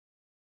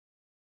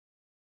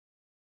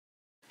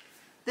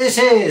This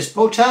is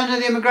Paul Turner,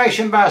 the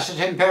Immigration Barrister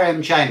at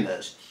Imperium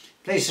Chambers.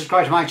 Please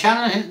subscribe to my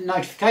channel and hit the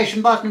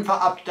notification button for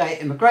up-to-date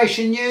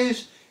immigration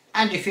news.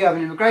 And if you have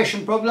an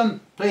immigration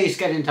problem, please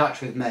get in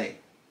touch with me.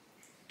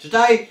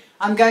 Today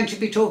I'm going to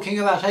be talking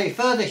about a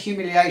further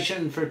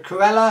humiliation for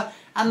Cruella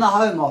and the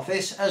Home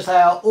Office as they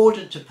are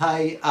ordered to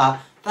pay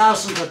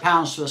thousands of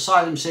pounds to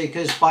asylum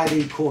seekers by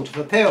the Court of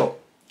Appeal.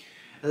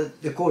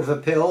 The Court of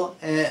Appeal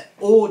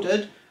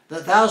ordered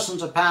that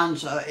thousands of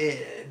pounds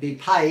be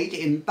paid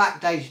in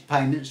backdated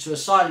payments to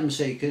asylum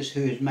seekers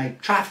who had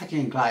made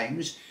trafficking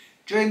claims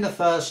during the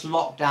first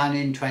lockdown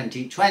in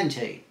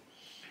 2020.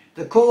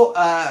 The court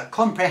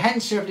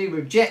comprehensively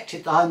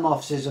rejected the Home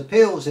Office's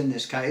appeals in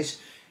this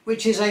case,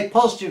 which is a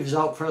positive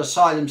result for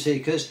asylum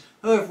seekers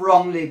who have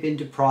wrongly been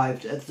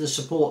deprived of the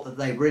support that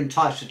they were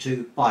entitled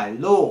to by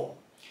law.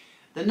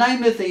 The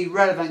name of the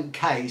relevant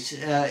case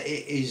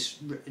is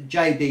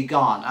J.B.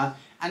 Garner,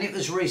 and it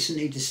was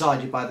recently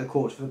decided by the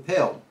Court of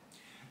Appeal.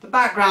 The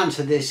background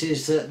to this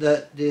is that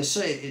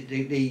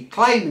the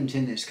claimant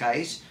in this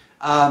case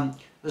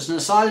was an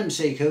asylum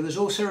seeker who was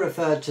also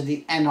referred to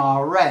the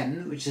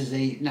NRM, which is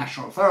the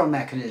National Referral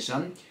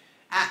Mechanism,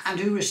 and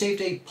who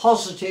received a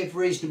positive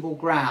reasonable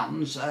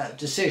grounds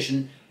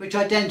decision which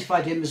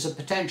identified him as a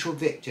potential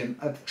victim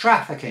of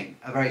trafficking,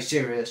 a very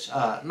serious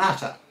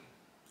matter.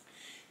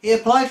 He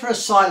applied for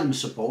asylum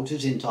support,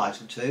 as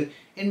entitled to,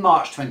 in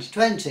March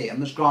 2020 and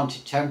was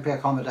granted temporary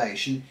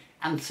accommodation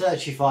and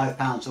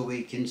 £35 a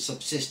week in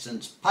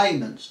subsistence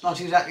payments, not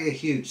exactly a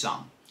huge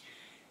sum.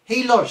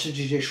 He lodged a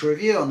judicial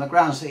review on the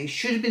grounds that he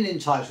should have been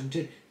entitled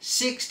to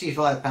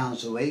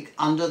 £65 a week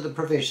under the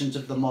provisions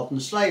of the Modern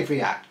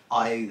Slavery Act,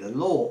 i.e. the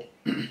law.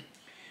 The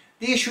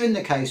issue in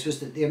the case was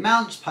that the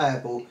amounts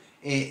payable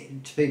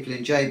to people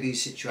in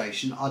JB's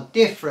situation are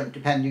different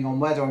depending on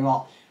whether or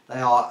not they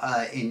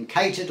are in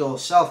catered or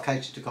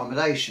self-catered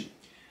accommodation.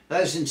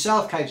 Those in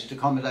self-catered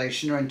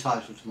accommodation are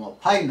entitled to more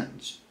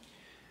payments.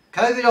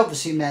 COVID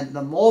obviously meant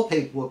that more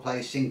people were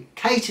placed in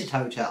catered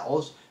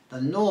hotels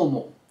than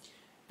normal.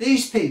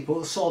 These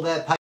people saw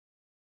their